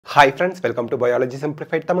Hi friends, welcome to Biology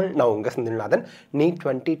Simplified Tamil. நான் உங்க Senthilnathan. NEET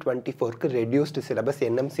 2024க்கு reduced syllabus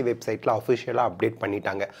NMC வெப்சைட்ல officially update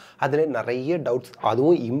பண்ணிட்டாங்க. அதுல நிறைய doubts,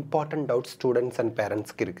 அதுவும் important doubts students and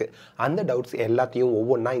parentsக்கு இருக்கு. அந்த doubts எல்லாத்தையும்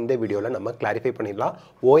ஒவ்வொண்ணா இந்த வீடியோல நம்ம clarify பண்ணிடலாம்.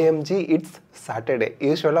 OMG it's Saturday.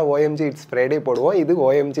 Usually OMG it's Friday போடுவோம். இது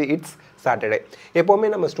OMG it's Saturday. எப்பவுமே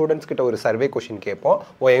நம்ம ஸ்டூடண்ட்ஸ் கிட்ட ஒரு சர்வே கொஸ்டின் கேட்போம்.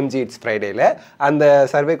 OMG it's Fridayல அந்த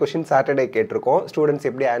சர்வே கொஸ்டின் Saturday கேட்டிருக்கோம். ஸ்டூடண்ட்ஸ்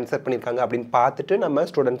எப்படி ஆன்சர் பண்ணிருக்காங்க அப்படின்னு பார்த்துட்டு நம்ம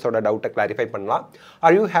ஸ்டூடண்ட்ஸோட டவுட்டை கிளாரிஃபை பண்ணலாம்.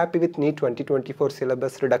 Are you happy with NEET 2024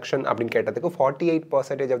 syllabus reduction அப்படின்னு கேட்டதுக்கு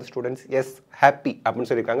 48% of the students yes happy அப்படின்னு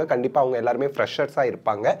சொல்லியிருக்காங்க. கண்டிப்பாக அவங்க எல்லாருமே ஃப்ரெஷர்ஸாக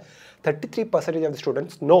இருப்பாங்க. 33% of the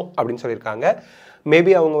students no அப்படின்னு சொல்லியிருக்காங்க.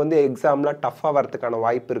 மேபி அவங்க வந்து எக்ஸாம்லாம் டஃப்பாக வரதுக்கான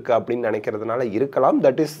வாய்ப்பு இருக்குது அப்படின்னு நினைக்கிறதுனால இருக்கலாம்.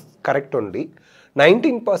 That is correct only.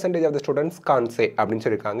 19% of the students can't say அப்படின்னு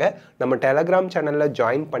சொல்லியிருக்காங்க. நம்ம டெலகிராம் சேனலில்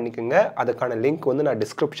ஜாயின் பண்ணிக்கோங்க. அதுக்கான லிங்க் வந்து நான்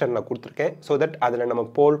டிஸ்கிரிப்ஷனில் கொடுத்துருக்கேன். ஸோ தட் அதில் நம்ம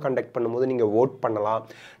போல் கண்டக்ட் பண்ணும்போது நீங்கள் ஓட் பண்ணலாம்.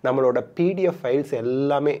 நம்மளோட பிடிஎஃப் ஃபைல்ஸ்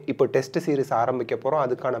எல்லாமே இப்போ டெஸ்ட் சீரிஸ் ஆரம்பிக்க போகிறோம்.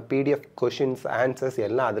 அதுக்கான பிடிஎஃப் கொஷின்ஸ் ஆன்சர்ஸ்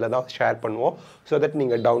எல்லாம் அதில் தான் ஷேர் பண்ணுவோம். ஸோ தட்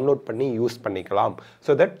நீங்கள் டவுன்லோட் பண்ணி யூஸ் பண்ணிக்கலாம்.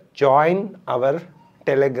 So that join our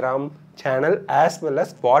Telegram channel as well as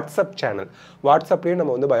WhatsApp channel. வாட்ஸ்அப்லேயும்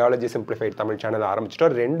நம்ம வந்து பயாலஜி சிம்பிளிஃபைட் தமிழ் சேனல்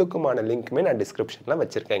ஆரம்பிச்சிட்டோம். ரெண்டுக்குமான லிங்க்குமே நான் டிஸ்கிரிப்ஷனில்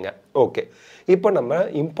வச்சுருக்கேங்க. ஓகே, இப்போ நம்ம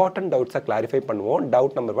இம்பார்ட்டன்ட் டவுட்ஸை கிளாரிஃபை பண்ணுவோம்.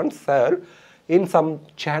 Doubt number 1, sir in some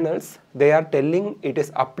channels they are telling it is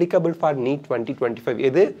applicable for NEET 2025.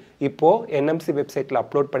 இது இப்போ NMC வெப்சைட்டில்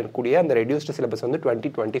அப்லோட் பண்ணக்கூடிய அந்த ரெடியூஸ்டு சிலபஸ் வந்து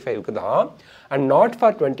 2025க்கு தான் and not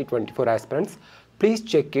for 2024 aspirants. Please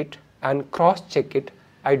check it and cross check it.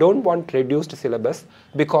 I don't want reduced syllabus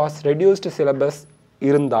because reduced syllabus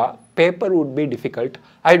irunda paper would be difficult.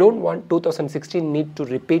 I don't want 2016 NEET to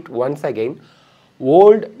repeat once again.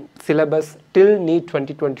 Old syllabus till NEET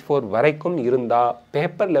 2024 varaikum irunda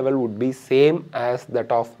paper level would be same as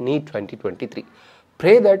that of NEET 2023.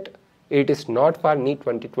 Pray that it is not for NEET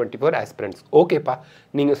 2024 aspirants. Okay pa,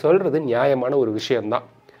 நீங்க சொல்றது நியாயமான ஒரு விஷயம் தான்.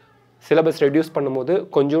 Syllabus reduce பண்ணும்போது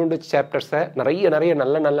கொஞ்சோண்டு சாப்டர்ஸை நிறைய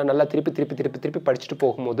நல்லா திருப்பி படிச்சுட்டு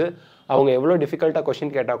போகும்போது அவங்க எவ்வளோ டிஃபிகல்ட்டாக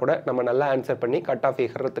கொஷின் கேட்டால் கூட நம்ம நல்லா ஆன்சர் பண்ணி கட் ஆஃப்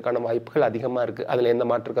ஏகிறதுக்கான வாய்ப்புகள் அதிகமாக இருக்குது. அதில் எந்த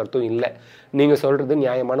மாற்று கருத்தும் இல்லை. நீங்கள் சொல்கிறது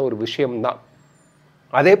நியாயமான ஒரு விஷயம்தான்.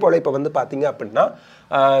 அதே போல் இப்போ வந்து பார்த்தீங்க அப்படின்னா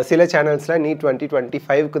சில சேனல்ஸில் NEET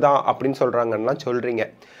 2025க்கு தான் அப்படின்னு சொல்கிறாங்கன்னா சொல்கிறீங்க.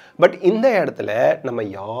 பட் இந்த இடத்துல நம்ம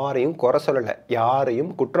யாரையும் குறை சொல்லலை,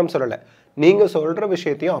 யாரையும் குற்றம் சொல்லலை. நீங்கள் சொல்கிற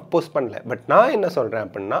விஷயத்தையும் அப்போஸ் பண்ணல. பட் நான் என்ன சொல்கிறேன்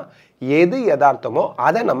அப்படின்னா எது யதார்த்தமோ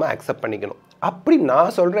அதை நம்ம அக்செப்ட் பண்ணிக்கணும். அப்படி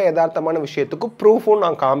நான் சொல்கிற யதார்த்தமான விஷயத்துக்கு ப்ரூஃபும்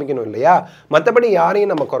நான் காமிக்கணும் இல்லையா? மற்றபடி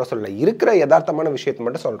யாரையும் நம்ம குறை சொல்லலை, இருக்கிற யதார்த்தமான விஷயத்தை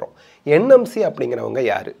மட்டும் சொல்கிறோம். NMC அப்படிங்கிறவங்க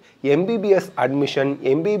யார்? MBBS அட்மிஷன்,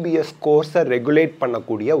 MBBS கோர்ஸை ரெகுலேட்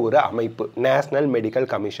பண்ணக்கூடிய ஒரு அமைப்பு, நேஷ்னல் மெடிக்கல்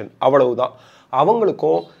கமிஷன். அவ்வளவுதான்.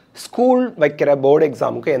 அவங்களுக்கும் ஸ்கூல் வைக்கிற போர்டு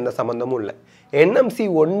எக்ஸாமுக்கும் எந்த சம்மந்தமும் இல்லை. NMC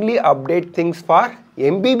only update things for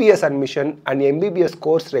MBBS admission and MBBS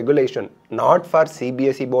course regulation, not for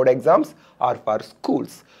CBSE board exams or for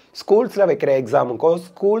schools. ஸ்கூல்ஸில் வைக்கிற எக்ஸாமுக்கும்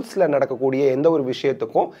ஸ்கூல்ஸில் நடக்கக்கூடிய எந்த ஒரு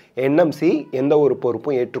விஷயத்துக்கும் NMC எந்த ஒரு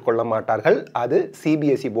பொறுப்பும் ஏற்றுக்கொள்ள மாட்டார்கள். அது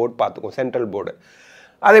CBSE போர்டு பார்த்துக்கும், சென்ட்ரல் போர்டு.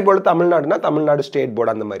 அதே போல் தமிழ்நாடுனா தமிழ்நாடு ஸ்டேட்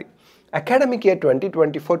போர்டு. அந்த மாதிரி அகாடமிக் இயர்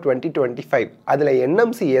 2024-2025 அதில்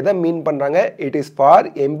NMC எதை மீன் பண்ணுறாங்க? It is for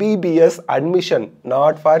MBBS admission,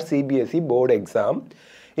 not for CBSE board exam.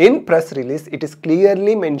 In press release it is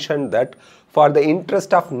clearly mention that for the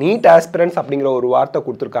interest of NEET aspirants அப்படிங்கிற ஒரு வார்த்தை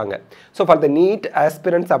கொடுத்துருக்காங்க. So for the need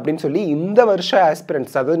aspirants அப்படின்னு சொல்லி இந்த வருஷம்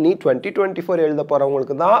ஆஸ்பிரன்ஸ், அதாவது NEET 2024 எழுத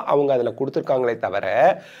போகிறவங்களுக்கு தான் அவங்க அதில் கொடுத்துருக்காங்களே தவிர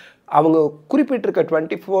அவங்க குறிப்பிட்டிருக்க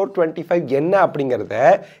 24-25 என்ன அப்படிங்கிறத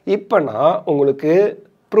இப்போ நான் உங்களுக்கு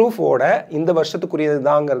ப்ரூஃபோட இந்த வருஷத்துக்குரியது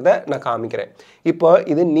தாங்கிறத நான் காமிக்கிறேன். இப்போ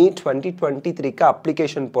இது NEET 2023க்கு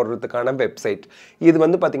அப்ளிகேஷன் போடுறதுக்கான வெப்சைட். இது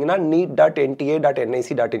வந்து பார்த்தீங்கன்னா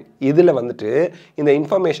neet.nta.nic.in. இதில் வந்துட்டு இந்த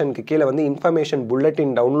இன்ஃபர்மேஷனுக்கு கீழே வந்து இன்ஃபர்மேஷன்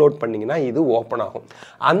புல்லட்டின் டவுன்லோட் பண்ணிங்கன்னா இது ஓப்பன் ஆகும்.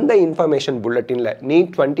 அந்த information புல்லட்டினில் NEET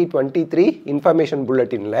 2023 information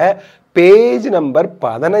புல்லட்டினில் page number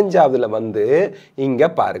 15ல் வந்து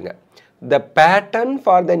இங்கே பாருங்கள். The pattern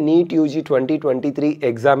for the NEET UG 2023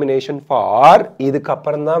 examination for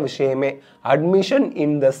இதுக்கப்புறம் தான் விஷயமே admission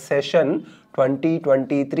in the session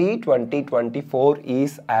 2023-2024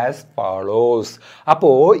 is as follows.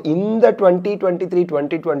 அப்போ இந்த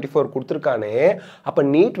 2023-2024 கொடுத்துருக்கானே, அப்போ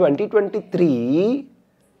NEET 2023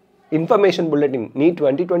 இன்ஃபர்மேஷன் புல்லட்டின், NEET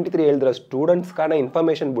 2023 எழுதுகிற ஸ்டூடெண்ட்ஸ்க்கான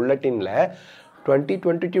இன்ஃபர்மேஷன் புல்லட்டினில்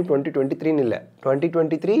 2022-2023 இல்லை,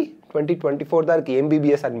 2023-2024 தான் இருக்குது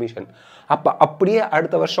MBBS அட்மிஷன். அப்போ அப்படியே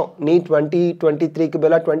அடுத்த வருஷம் NEET 2023க்கு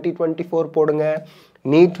பதிலாக 2024 போடுங்க.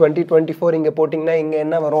 NEET 2024 இங்கே போட்டிங்கன்னா இங்கே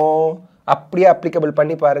என்ன வரும்? அப்படியே அப்ளிகபிள்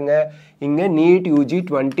பண்ணி பாருங்கள். இங்கே NEET UG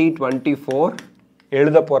 2024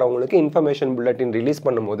 எழுத போகிறவங்களுக்கு இன்ஃபர்மேஷன் புல்லட்டின் ரிலீஸ்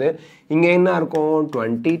பண்ணும்போது இங்கே என்ன இருக்கும்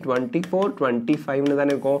 2024 25னு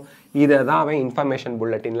தானே இருக்கும். இதை தான் அவன் இன்ஃபர்மேஷன்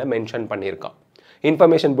புல்லட்டினில் மென்ஷன் பண்ணியிருக்கான்.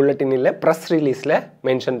 இன்ஃபர்மேஷன் புல்லட்டின் இல்லை ப்ரெஸ் ரிலீஸில்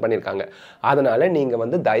மென்ஷன் பண்ணியிருக்காங்க. அதனால் நீங்கள்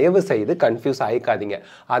வந்து தயவு செய்து கன்ஃபியூஸ் ஆகிக்காதீங்க.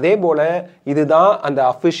 அதே போல் இதுதான் அந்த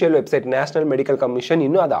official website national medical commission.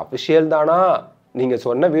 இன்னும் அது அஃபிஷியல் தானா, நீங்கள்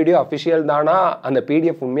சொன்ன வீடியோ அஃபிஷியல் தானா, அந்த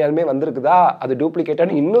பிடிஎஃப் உண்மையாலுமே வந்திருக்குதா, அது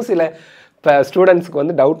டூப்ளிகேட்டான இன்னும் சில இப்போ ஸ்டூடெண்ட்ஸ்க்கு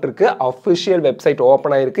வந்து டவுட் இருக்குது. அஃபிஷியல் வெப்சைட்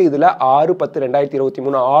ஓப்பன் ஆகிருக்கு. இதில்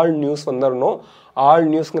 6/10/2023 ஆல் நியூஸ் வந்துடணும். All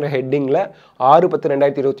நியூஸ்ங்கிற ஹெட்டிங்கில்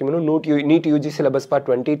 6/10/2023 NEET UG syllabus for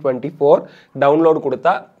 2024 download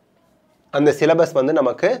கொடுத்தா அந்த சிலபஸ் வந்து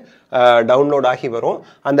நமக்கு டவுன்லோட் ஆகி வரும்.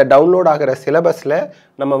 அந்த டவுன்லோட் ஆகிற சிலபஸில்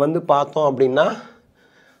நம்ம வந்து பார்த்தோம் அப்படின்னா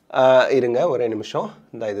இருங்க ஒரே நிமிஷம்,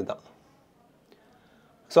 இந்த இதுதான்.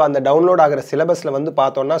 ஸோ அந்த டவுன்லோட் ஆகிற சிலபஸில் வந்து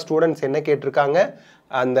பார்த்தோன்னா ஸ்டூடெண்ட்ஸ் என்ன கேட்டிருக்காங்க,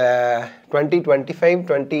 அந்த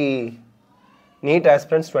 2025 நீட்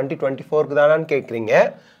ஆஸ்பிரண்ட்ஸ் 2024க்கு தானான்னு கேட்குறீங்க.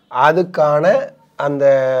 அதுக்கான அந்த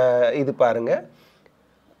இது பாருங்கள்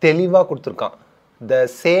தெளிவாக கொடுத்துருக்கான். The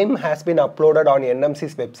same has been uploaded on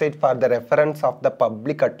NMC's website for the reference of the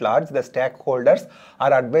public at large. The stakeholders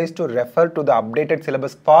are advised to refer to the updated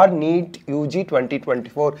syllabus for NEET UG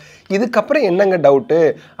 2024. இதுக்கப்புறம் என்னங்க doubt,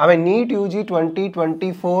 அவன் NEET UG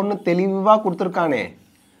 2024னு தெளிவாக கொடுத்துருக்கானே.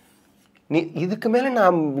 இதுக்கு மேலே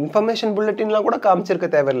நான் information புல்லட்டின்லாம் கூட காமிச்சிருக்க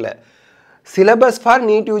தேவையில்லை. Syllabus for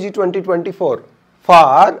NEET UG 2024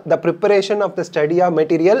 for the preparation of the study of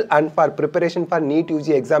material and for preparation for NEET UG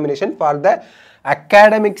examination for the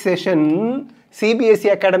academic session, CBSE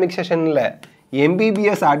academic session இல்லை,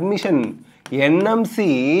 MBBS admission. NMC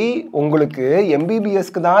உங்களுக்கு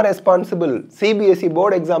MBBSக்கு தான் responsible, CBSE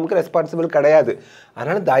board எக்ஸாமுக்கு responsible கிடையாது.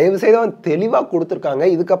 அதனால் தயவு செய்து அவன் தெளிவாக கொடுத்துருக்காங்க.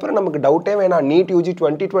 இதுக்கப்புறம் நமக்கு டவுட்டே வேணாம். நீட் யூஜி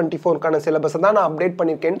 2024க்கான சிலபஸை தான் நான் அப்டேட்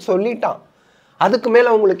பண்ணியிருக்கேன்னு சொல்லிட்டான். அதுக்கு மேலே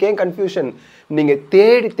உங்களுக்கு ஏன் கன்ஃபியூஷன்? நீங்கள்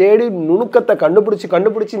தேடி தேடி நுணுக்கத்தை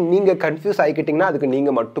கண்டுபிடிச்சி நீங்கள் கன்ஃபியூஸ் ஆகிக்கிட்டிங்கன்னா அதுக்கு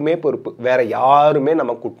நீங்கள் மட்டுமே பொறுப்பு. வேறு யாருமே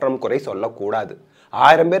நம்ம குற்றம் குறை சொல்லக்கூடாது.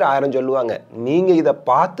 1000 பேர் 1000 சொல்லுவாங்க. நீங்கள் இதை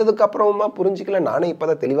பார்த்ததுக்கப்புறமா புரிஞ்சிக்கல. நானே இப்போ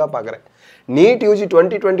தான் தெளிவாக பார்க்குறேன். நீட் யூஜி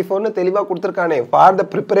 2024னு தெளிவாக கொடுத்துருக்கானே, for the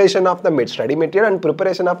preparation of the study material and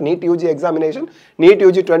preparation of NEET UG examination NEET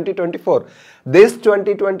UG 2024. This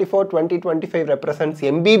 2024-2025 represents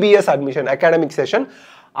MBBS admission academic session.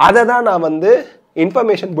 அதை தான் நான் வந்து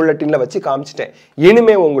இன்ஃபர்மேஷன் புல்லட்டினில் வச்சு காமிச்சிட்டேன்.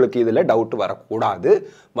 இனிமேல் உங்களுக்கு இதில் டவுட் வரக்கூடாது.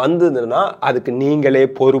 வந்ததுன்னா அதுக்கு நீங்களே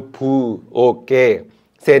பொறுப்பு. ஓகே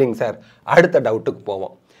சரிங்க சார், அடுத்த டவுட்டுக்கு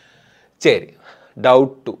போவோம். சரி,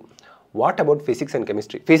 doubt 2, what about physics and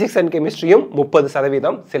chemistry? Physics and கெமிஸ்ட்ரியும்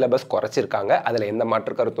 30% syllabus குறைச்சிருக்காங்க. அதில் எந்த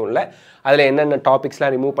மாற்று கருத்தும் இல்லை. அதில் என்னென்ன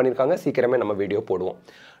டாபிக்ஸ்லாம் ரிமூவ் பண்ணியிருக்காங்க சீக்கிரமே நம்ம வீடியோ போடுவோம்.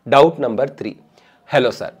 Doubt number 3, hello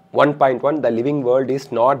sir, 1.1 the living world is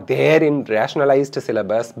not there in rationalized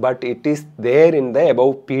syllabus but it is there in the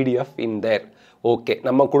above PDF in there. Okay,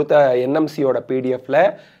 நம்ம கொடுத்த NMCயோட PDFல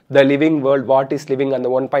the living world what is living அந்த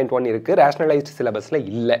 1.1 இருக்கு, rationalized syllabusல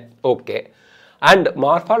இல்லை. Okay, and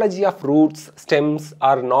morphology of roots stems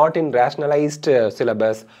are not in rationalized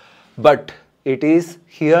syllabus but it is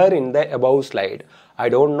here in the above slide. I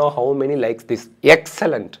don't know how many likes this.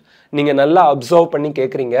 Excellent. நீங்கள் நல்லா observe பண்ணி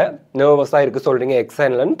கேட்குறீங்க, நர்வஸாக இருக்குது சொல்கிறீங்க.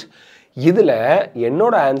 Excellent. இதில்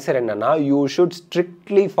என்னோட ஆன்சர் என்னன்னா, you should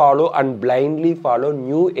strictly follow and blindly follow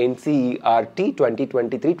new NCERT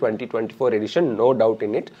 2023-2024 edition. No doubt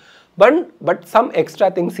in it. But some extra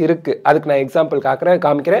things இருக்குது. அதுக்கு நான் எக்ஸாம்பிள்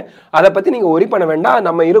காமிக்கிறேன். அதை பற்றி நீங்கள் ஒரி பண்ண வேண்டாம்,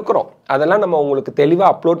 நம்ம இருக்கிறோம். அதெல்லாம் நம்ம உங்களுக்கு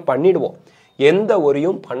தெளிவாக அப்லோட் பண்ணிவிடுவோம். எந்த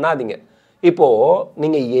ஒரியும் பண்ணாதீங்க. இப்போது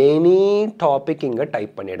நீங்கள் எனி டாபிக் இங்கே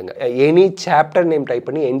டைப் பண்ணிவிடுங்க, எனி சாப்டர் நேம் டைப்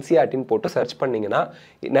பண்ணி NCERTன்னு போட்டு சர்ச் பண்ணிங்கன்னா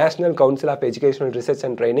national council of educational research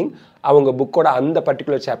and training அவங்க புக்கோட அந்த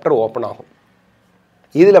பர்டிகுலர் சாப்டர் ஓப்பன் ஆகும்.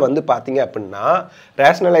 இதில் வந்து பார்த்தீங்க அப்படின்னா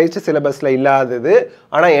ரேஷனலைஸ்டு சிலபஸில் இல்லாதது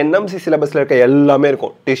ஆனால் NMC சிலபஸில் இருக்க எல்லாமே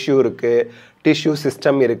இருக்கும். டிஷ்யூ இருக்குது, டிஷ்யூ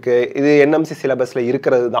சிஸ்டம் இருக்குது. இது NMC சிலபஸில்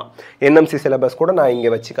இருக்கிறது தான். NMC சிலபஸ் கூட நான்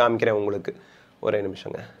இங்கே வச்சு காமிக்கிறேன் உங்களுக்கு. ஒரே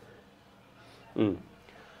நிமிஷங்க.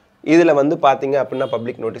 இதில் வந்து பார்த்தீங்க அப்படின்னா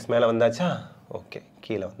பப்ளிக் நோட்டீஸ் மேலே வந்தாச்சா? ஓகே,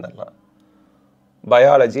 கீழே வந்துடலாம்.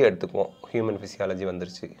 பயாலஜி எடுத்துக்குவோம், ஹியூமன் ஃபிசியாலஜி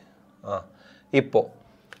வந்துருச்சு. இப்போது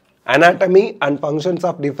anatomy and functions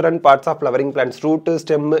of different parts of flowering plants, root,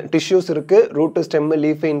 stem, tissues இருக்குது, root, stem,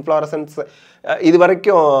 leaf, inflorescence. இது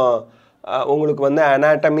வரைக்கும் உங்களுக்கு வந்து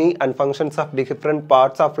anatomy and functions of different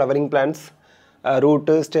parts of flowering plants, root,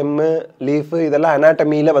 stem, leaf இதெல்லாம்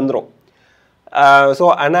anatomyல வந்துடும். ஸோ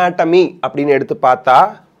anatomy அப்படின்னு எடுத்து பார்த்தா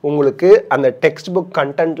உங்களுக்கு அந்த டெக்ஸ்ட் புக்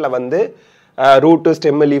கண்டென்ட்டில் வந்து ரூட்டு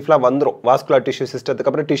ஸ்டெம்மு லீஃப்லாம் வந்துடும். வாஸ்குலர் டிஷ்யூ சிஸ்டத்துக்கு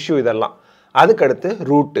அப்புறம் டிஷ்யூ இதெல்லாம். அதுக்கடுத்து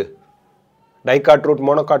route, dicot root,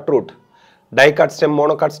 monocot root, dicot stem,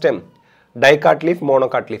 monocot stem, dicot leaf,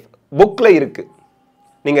 monocot leaf புக்கில் இருக்குது.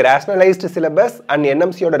 நீங்கள் ரேஷனலைஸ்டு சிலபஸ் அண்ட்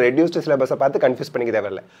என்எம்சியோட ரெடியூஸ்டு சிலபஸை பார்த்து கன்ஃபியூஸ் பண்ணிக்க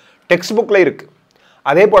தேவையில்லை. டெக்ஸ்ட் புக்கில் இருக்குது.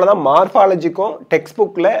 அதே போல் தான் மார்ஃபாலஜிக்கும் டெக்ஸ்ட்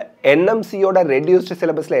புக்கில் என்எம்சியோட ரெடியூஸ்டு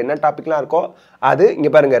சிலபஸில் என்ன டாபிக்லாம் இருக்கோ அது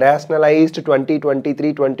இங்கே பாருங்கள் ரேஷனலைஸ்டு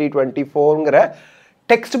 2023 2024ங்கிற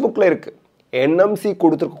டெக்ஸ்ட் புக்கில் இருக்குது. என்எம்சி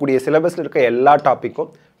கொடுத்துருக்கக்கூடிய சிலபஸில் இருக்க எல்லா டாப்பிக்கும்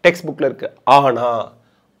டெக்ஸ்ட் புக்கில் இருக்குது.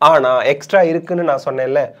 ஆனால் எக்ஸ்ட்ரா இருக்குன்னு நான்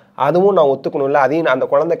சொன்னேன்ல, அதுவும் நான் ஒத்துக்கணும்ல, அதையும் அந்த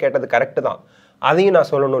குழந்தை கேட்டது கரெக்டு தான், அதையும்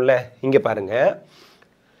நான் சொல்லணும்ல. இங்கே பாருங்கள்,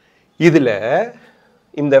 இதில்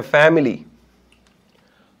இந்த ஃபேமிலி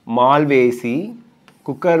மால்வேசி,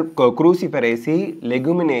 குரூசிஃபரேசி,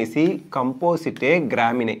 லெகுமினேசி, கம்போசிட்டே,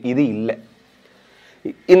 கிராமினே இது இல்லை.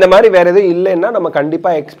 இந்த மாதிரி வேறு எதுவும் இல்லைன்னா நம்ம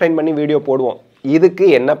கண்டிப்பாக எக்ஸ்பிளைன் பண்ணி வீடியோ போடுவோம். இதுக்கு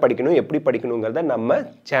என்ன படிக்கணும், எப்படி படிக்கணுங்கிறத நம்ம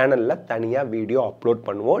சேனலில் தனியாக வீடியோ அப்லோட்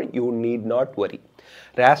பண்ணுவோம். You need not worry.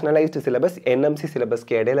 ரேஷனலைஸ்டு syllabus NMC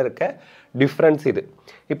சிலபஸ்க்கு இடையில இருக்க டிஃப்ரென்ஸ் இது.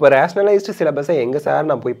 இப்போ ரேஷனலைஸ்டு சிலபஸை எங்கே சார்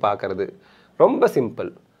நான் போய் பார்க்குறது? ரொம்ப சிம்பிள்.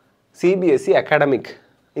 சிபிஎஸ்சி அகாடமிக்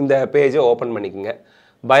இந்த பேஜை ஓப்பன் பண்ணிக்கோங்க,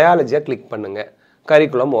 பயாலஜியை கிளிக் பண்ணுங்கள்,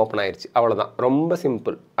 கரிக்குலம் ஓப்பன் ஆயிடுச்சு. அவ்வளோதான், ரொம்ப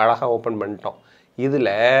சிம்பிள். அழகாக ஓப்பன் பண்ணிட்டோம்.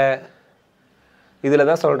 இதில்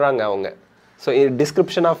தான் சொல்கிறாங்க அவங்க. ஸோ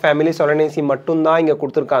டிஸ்கிரிப்ஷன் ஆஃப் ஃபேமிலி சொலனேசி மட்டும்தான் இங்கே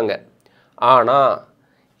கொடுத்துருக்காங்க. ஆனால்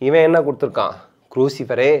இவன் என்ன கொடுத்துருக்கான்?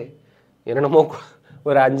 குரூசிஃபரே என்னென்னமோ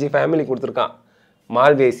ஒரு 5 ஃபேமிலி கொடுத்துருக்கான்.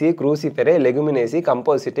 மால்வேசி, குரூசிஃபரே, லெகுமினேசி,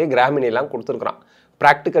 கம்போசிட்டே, கிராமினேலாம் கொடுத்துருக்குறான்.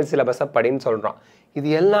 ப்ராக்டிக்கல் சிலபஸை படின்னு சொல்கிறான். இது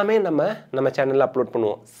எல்லாமே நம்ம சேனலில் அப்லோட்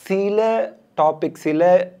பண்ணுவோம். சில டாபிக்,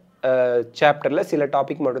 சில சாப்டரில் சில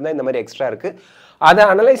டாபிக் மட்டும்தான் இந்த மாதிரி எக்ஸ்ட்ரா இருக்குது. அதை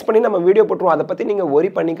அனலைஸ் பண்ணி நம்ம வீடியோ போட்டுருவோம். அதை பற்றி நீங்கள் ஒரி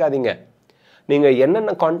பண்ணிக்காதீங்க. நீங்கள்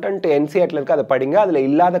என்னென்ன கண்டென்ட் என்சிஆர்டியில் இருக்குது அதை படிங்க. அதில்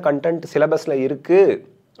இல்லாத கண்டென்ட் சிலபஸில் இருக்குது,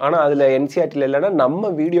 ஆனால் அதில் என்சிஆர்டியில் இல்லைன்னா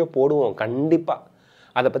நம்ம வீடியோ போடுவோம் கண்டிப்பாக.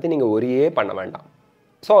 அதை பற்றி நீங்கள் ஒரியே பண்ண வேண்டாம்.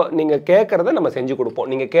 ஸோ நீங்கள் கேட்குறத நம்ம செஞ்சு கொடுப்போம்.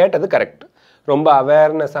 நீங்கள் கேட்டது கரெக்ட். ரொம்ப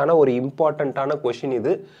அவேர்னஸான ஒரு இம்பார்ட்டண்ட்டான கொஷின்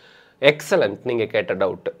இது. எக்ஸலண்ட் நீங்கள் கேட்ட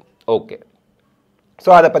டவுட்டு. ஓகே, ஸோ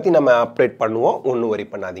அதை பற்றி நம்ம அப்டேட் பண்ணுவோம், ஒன்றும் வரி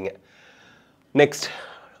பண்ணாதீங்க. நெக்ஸ்ட்,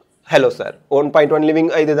 ஹலோ சார் 1.1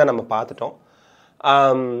 லிவிங் இதுதான் நம்ம பார்த்துட்டோம்.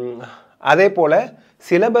 அதே போல்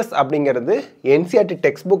சிலபஸ் அப்படிங்கிறது என்சிஆர்டி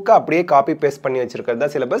டெக்ஸ்ட் புக்கை அப்படியே காப்பி பேஸ்ட் பண்ணி வச்சுருக்கிறது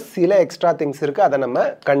தான் சிலபஸ். சில எக்ஸ்ட்ரா திங்ஸ் இருக்குது, அதை நம்ம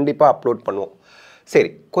கண்டிப்பாக அப்லோட் பண்ணுவோம். சரி,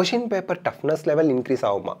 question paper toughness level increase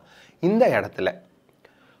ஆகுமா? இந்த இடத்துல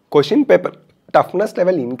question paper toughness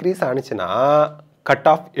level increase ஆனிச்சுன்னா cut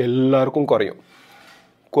off எல்லாருக்கும் குறையும்.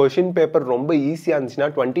 கொஷின் பேப்பர் ரொம்ப ஈஸியாக இருந்துச்சுன்னா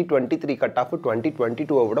 2023 கட் ஆஃப்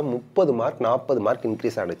 2022 விட 30 மார்க் 40 மார்க்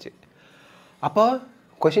இன்க்ரீஸ் ஆனிச்சு. அப்போ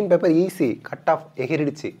question paper easy, cut off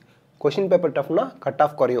எகிரிடுச்சு. Question paper டஃப்னா cut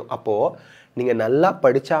off குறையும். அப்போது நீங்கள் நல்லா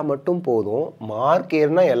படித்தா மட்டும் போதும். மார்க்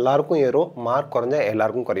ஏறுனா எல்லாருக்கும் ஏறும், மார்க் குறைஞ்சா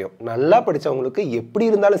எல்லாருக்கும் குறையும். நல்லா படித்தவங்களுக்கு எப்படி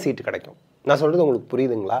இருந்தாலும் சீட்டு கிடைக்கும். நான் சொல்கிறது உங்களுக்கு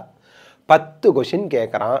புரியுதுங்களா? 10 கொஷின்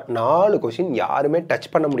கேட்குறான், 4 கொஷின் யாருமே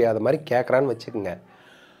டச் பண்ண முடியாத மாதிரி கேட்குறான்னு வச்சுக்கோங்க.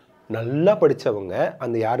 நல்லா படித்தவங்க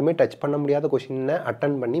அந்த யாருமே டச் பண்ண முடியாத கொஷினை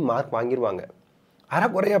அட்டன் பண்ணி மார்க் வாங்கிடுவாங்க.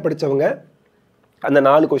 அரைக்குறையாக படித்தவங்க அந்த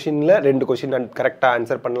 4 கொஷினில் 2 கொஷின் கரெக்டாக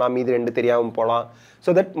ஆன்சர் பண்ணலாம், மீது 2 தெரியாமல் போகலாம். ஸோ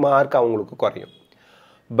தட் மார்க் அவங்களுக்கு குறையும்.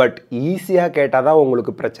 பட் ஈஸியாக கேட்டால் தான்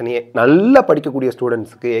உங்களுக்கு பிரச்சனையே. நல்லா படிக்கக்கூடிய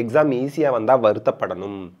ஸ்டூடெண்ட்ஸுக்கு எக்ஸாம் ஈஸியாக வந்தால்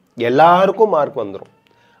வருத்தப்படணும். எல்லாருக்கும் மார்க் வந்துடும்.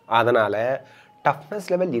 அதனால் டஃப்னஸ்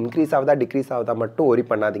லெவல் இன்க்ரீஸ் ஆகுதா டிக்ரீஸ் ஆகுதா மட்டும் ஒரி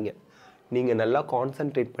பண்ணாதீங்க. நீங்கள் நல்லா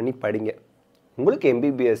கான்சன்ட்ரேட் பண்ணி படிங்க. உங்களுக்கு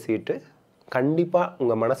எம்பிபிஎஸ் சீட்டு கண்டிப்பாக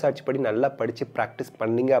உங்கள் மனசாட்சி படி நல்லா படித்து ப்ராக்டிஸ்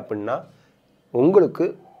பண்ணிங்க அப்படின்னா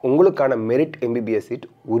உங்களுக்கான மெரிட் எம்பிபிஎஸ் சீட்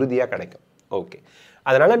உறுதியாக கிடைக்கும். ஓகே,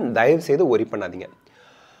 அதனால் தயவுசெய்து ஒரி பண்ணாதீங்க.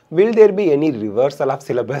 Will there be any reversal of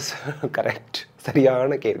syllabus? Correct,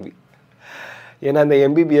 சரியான கேள்வி. ஏன்னா அந்த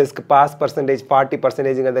எம்பிபிஎஸ்க்கு பாஸ் பர்சன்டேஜ்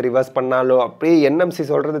 40% ரிவர்ஸ் பண்ணாலும் அப்படியே என்எம்சி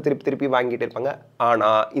சொல்கிறது திருப்பி வாங்கிட்டு இருப்பாங்க.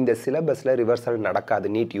 ஆனால் இந்த சிலபஸில் ரிவர்சல் நடக்காது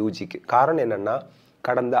நீட் யூஜிக்கு. காரணம் என்னென்னா,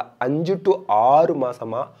 கடந்த 5 to 6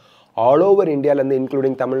 மாதமாக ஆல் ஓவர் இந்தியாவிலேருந்து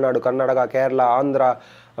இன்க்ளூடிங் தமிழ்நாடு, கர்நாடகா, கேரளா, ஆந்திரா,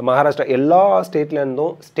 மகாராஷ்டிரா எல்லா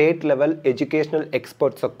ஸ்டேட்லேருந்தும் ஸ்டேட் லெவல் எஜுகேஷ்னல்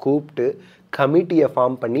எக்ஸ்பர்ட்ஸை கூப்பிட்டு கமிட்டியை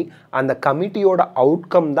ஃபார்ம் பண்ணி அந்த கமிட்டியோட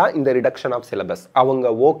அவுட்கம் தான் இந்த ரிடக்ஷன் ஆஃப் சிலபஸ். அவங்க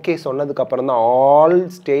ஓகே சொன்னதுக்கப்புறம் தான் ஆல்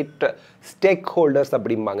ஸ்டேக் ஹோல்டர்ஸ்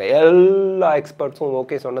அப்படிம்பாங்க, எல்லா எக்ஸ்பர்ட்ஸும்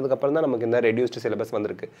ஓகே சொன்னதுக்கப்புறம் தான் நமக்கு இந்த ரெடியூஸ்டு சிலபஸ்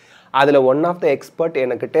வந்திருக்கு. அதில் ஒன் ஆஃப் த எக்ஸ்பர்ட்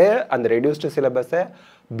எனக்கிட்ட அந்த ரெடியூஸ்டு சிலபஸை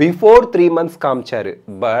பிஃபோர் 3 months காமிச்சாரு.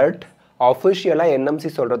 பட் அஃபிஷியலாக என்எம்சி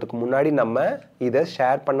சொல்கிறதுக்கு முன்னாடி நம்ம இதை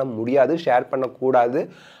ஷேர் பண்ண முடியாது, ஷேர் பண்ணக்கூடாது.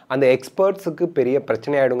 அந்த எக்ஸ்பர்ட்ஸுக்கு பெரிய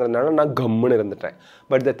பிரச்சனை ஆகிடுங்கிறதுனால நான் கம்முன்னு இருந்துட்டேன்.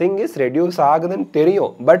 But the thing is reduce ஆகுதுன்னு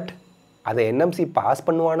தெரியும். பட் அதை என்எம்சி பாஸ்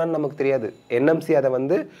பண்ணுவானான்னு நமக்கு தெரியாது. என்எம்சி அதை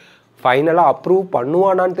ஃபைனலாக அப்ரூவ்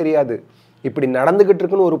பண்ணுவானான்னு தெரியாது. இப்படி நடந்துக்கிட்டு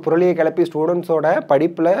இருக்குன்னு ஒரு புரளியை கிளப்பி ஸ்டூடெண்ட்ஸோட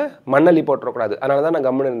படிப்பில் மண்ணள்ளி போட்டுறக்கூடாது. அதனால தான் நான்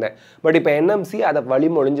கம்முன்னு இருந்தேன். பட் இப்போ என்எம்சி அதை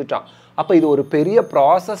வழிமொழிஞ்சிட்டான். அப்போ இது ஒரு பெரிய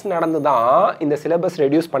ப்ராசஸ் நடந்து தான் இந்த சிலபஸ்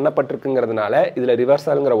ரெடியூஸ் பண்ணப்பட்டிருக்குங்கிறதுனால இதில்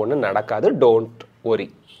ரிவர்சல்ங்கிற ஒன்று நடக்காது. Don't worry.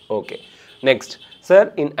 Okay. Next, sir,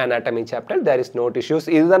 in anatomy chapter there is no issues.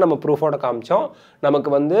 இதுதான் நம்ம ப்ரூஃபோட காமிச்சோம். நமக்கு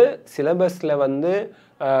வந்து சிலபஸ்ல வந்து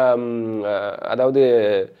அதாவது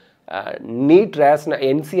நீட்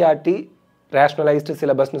NCERT ரேஷனலைஸ்டு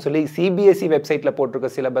சிலபஸ்னு சொல்லி சிபிஎஸ்இ வெப்சைட்டில் போட்டிருக்க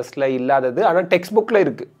சிலபஸில் இல்லாதது ஆனால் டெக்ஸ்ட் புக்கில்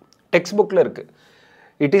இருக்குது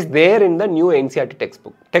it is there in the new NCERT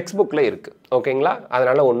text புக்கில் இருக்குது ஓகேங்களா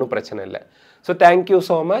அதனால் ஒன்றும் பிரச்சனை இல்லை ஸோ தேங்க்யூ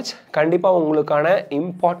ஸோ மச் கண்டிப்பாக உங்களுக்கான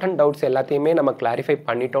இம்பார்ட்டன்ட் டவுட்ஸ் எல்லாத்தையுமே நம்ம கிளாரிஃபை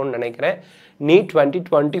பண்ணிட்டோம்னு நினைக்கிறேன் நீட்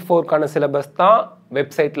 2024க்கான சிலபஸ் தான்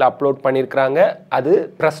வெப்சைட்டில் அப்லோட் பண்ணியிருக்கிறாங்க அது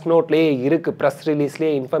ப்ரெஸ் நோட்லேயே இருக்குது ப்ரெஸ்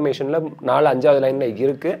ரிலீஸ்லேயே இன்ஃபர்மேஷனில் 4-5வது லைனில்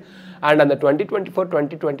இருக்குது அண்ட் அந்த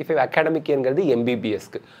 2024-2025 அகாடமிக் இயர்ங்கிறது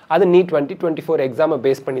MBBSக்கு அது நீட் 2024 எக்ஸாமை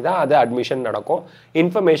பேஸ் பண்ணி தான் அது அட்மிஷன் நடக்கும்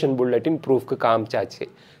இன்ஃபர்மேஷன் புல்லட்டின் ப்ரூஃப்க்கு காமிச்சாச்சு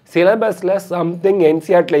சிலபஸில் சம்திங்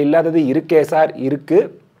NCERTல இல்லாதது இருக்கே சார் இருக்குது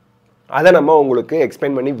அதை நம்ம உங்களுக்கு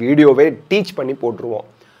எக்ஸ்பிளைன் பண்ணி வீடியோவே டீச் பண்ணி போட்டுருவோம்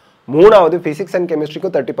மூணாவது ஃபிசிக்ஸ் அண்ட்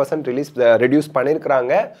கெமிஸ்ட்ரிக்கும் 30% ரெடியூஸ்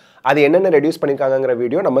பண்ணியிருக்கிறாங்க அது என்னென்ன ரெடியூஸ் பண்ணியிருக்காங்கிற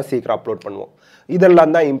வீடியோ நம்ம சீக்கிரம் அப்லோட் பண்ணுவோம்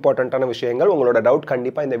இதெல்லாம் தான் இம்பார்ட்டண்ட்டான விஷயங்கள் உங்களோட டவுட்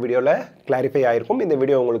கண்டிப்பாக இந்த வீடியோவில் கிளாரிஃபை ஆயிருக்கும் இந்த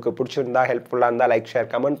வீடியோ உங்களுக்கு பிடிச்சிருந்தா ஹெல்ப்ஃபுல்லாக இருந்தால் லைக்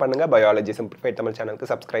ஷேர் கமெண்ட் பண்ணுங்கள் பயாலஜி சிம்பிளிஃபைட் தமிழ்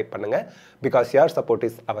சேனலுக்கு சப்ஸ்கிரைப் பண்ணுங்கள் because your support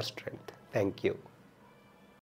is our strength thank you